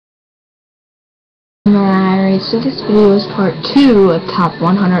Alright, so this video is part 2 of Top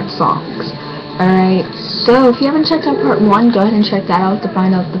 100 Songs. Alright, so if you haven't checked out part 1, go ahead and check that out to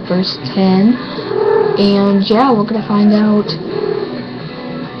find out the first 10. And yeah, we're going to find out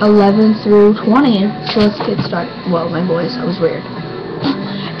 11 through 20. So let's get started. Well, my voice, that was weird.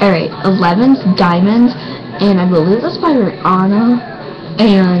 Alright, 11's Diamonds, and I believe that's by Rihanna.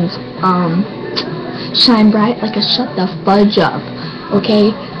 And, Shine Bright Like a Shut the Fudge Up.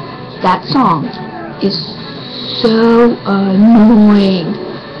 Okay? That song is so annoying.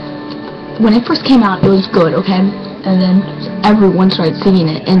 When it first came out, it was good, okay? And then everyone started singing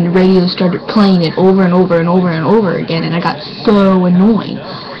it, and the radio started playing it over and over and over and over again, and I got so annoyed.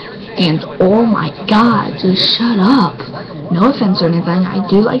 And oh my god, just shut up. No offense or anything, I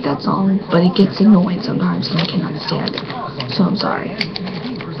do like that song, but it gets annoying sometimes, and I cannot stand it. So I'm sorry.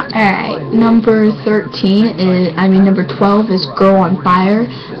 Alright, number 12 is Girl on Fire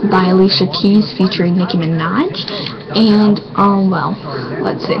by Alicia Keys featuring Nicki Minaj. And, well,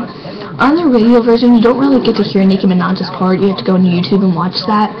 let's see. On the radio version, you don't really get to hear Nicki Minaj's part. You have to go on YouTube and watch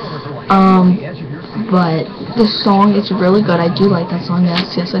that. But this song is really good. I do like that song,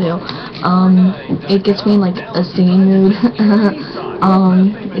 yes I do. It gets me in, like, a singing mood.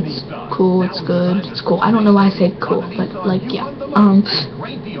 It's cool, it's good, it's cool. I don't know why I say cool, but, like, yeah.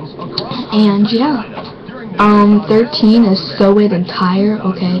 And, yeah. 13 is Sew It and Tire,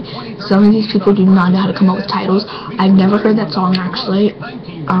 okay? Some of these people do not know how to come up with titles. I've never heard that song, actually.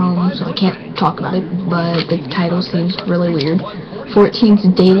 So I can't talk about it, but the title seems really weird. 14's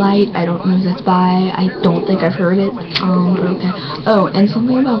Daylight, I don't know who that's by, I don't think I've heard it, but okay. Oh, and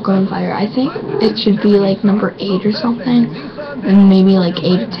something about Girl on Fire, I think it should be like number 8 or something, and maybe like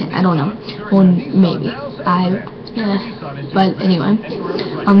 8 or 10, I don't know, well, maybe, but anyway,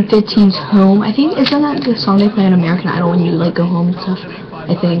 15's Home, I think, isn't that the song they play on American Idol when you like go home and stuff?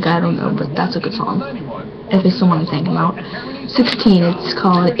 I think, I don't know, but that's a good song, if it's the one I'm thinking about. 16, it's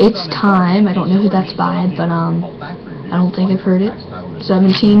called It's Time, I don't know who that's by, but I don't think I've heard it.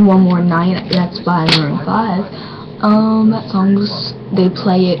 17, One More Night, that's by Maroon 5. That song's, they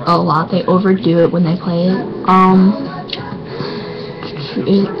play it a lot, they overdo it when they play it.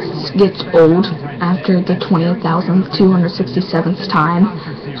 It gets old after the 20,267th time.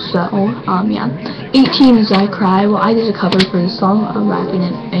 So, yeah. 18 is I Cry. Well, I did a cover for the song, rapping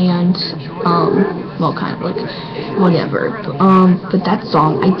it, and, well, kind of like, whatever. But that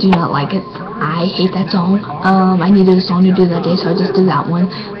song, I do not like it. I hate that song. I needed a song to do that day, so I just did that one.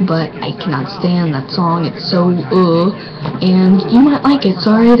 But I cannot stand that song. It's so, and you might like it.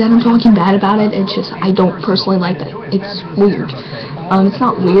 Sorry that I'm talking bad about it. It's just, I don't personally like it. It's weird. It's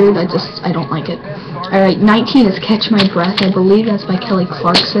not weird, I don't like it. Alright, 19 is Catch My Breath. I believe that's by Kelly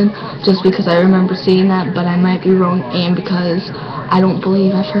Clarkson, just because I remember seeing that, but I might be wrong, and because I don't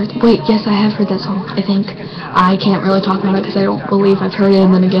believe I've heard, wait, yes, I have heard that song, I think. I can't really talk about it because I don't believe I've heard it,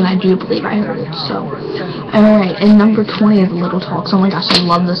 and then again, I do believe I heard it, so. Alright, and number 20 is Little Talks. Oh my gosh, I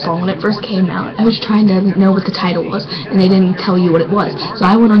love this song. When it first came out, I was trying to know what the title was, and they didn't tell you what it was. So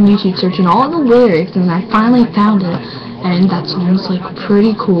I went on YouTube searching all the lyrics, and I finally found it. And that song's like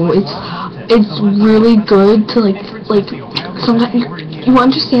pretty cool. It's really good to like sometimes you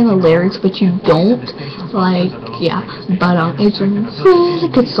understand the lyrics but you don't, like, yeah, but it's a really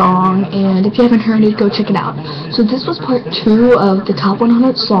good song, and if you haven't heard it, go check it out. So this was part 2 of the top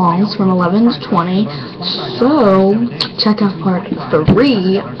 100 songs from 11 to 20. So check out part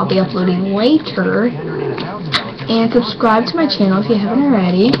 3. I'll be uploading later, and subscribe to my channel if you haven't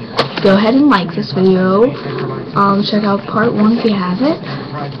already. Go ahead and like this video. Check out part 1 if you haven't.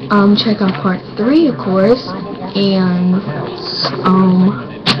 Check out part 3, of course, and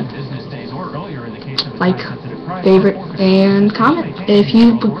like, favorite, and comment if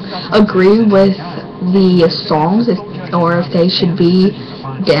you agree with the songs, or if they should be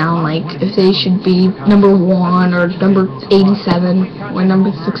down, like if they should be number 1 or number 87 or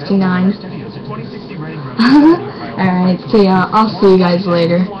number 69. Alright, so yeah, I'll see you guys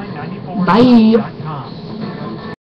later. Bye.